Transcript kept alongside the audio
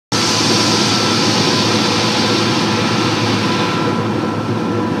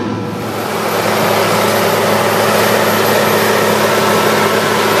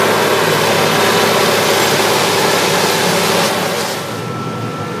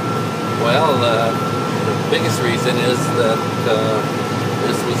Well, the biggest reason is that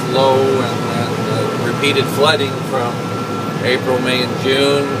this was low and repeated flooding from April, May, and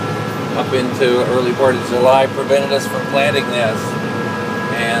June up into early part of July prevented us from planting this.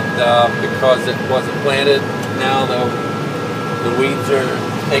 And because it wasn't planted, now the weeds are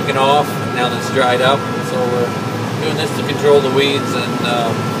taken off. Now that's dried up, so we're doing this to control the weeds and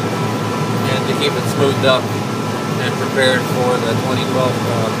to keep it smoothed up and prepared for the 2012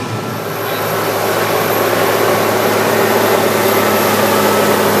 crop.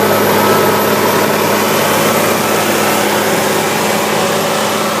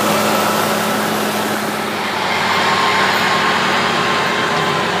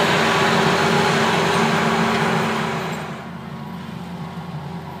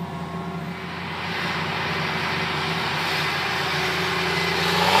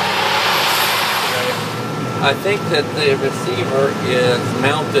 I think that the receiver is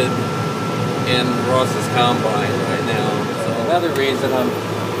mounted in Ross's combine right now. So another reason I'm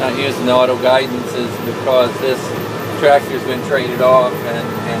not using the auto guidance is because this tractor's been traded off and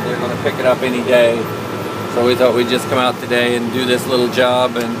they're going to pick it up any day. So we thought we'd just come out today and do this little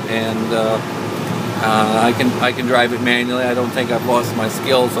job, and I can drive it manually. I don't think I've lost my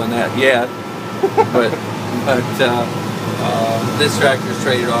skills on that yet, but this tractor's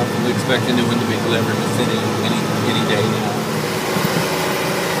traded off, and we expect a new one to be delivered in the city any day now.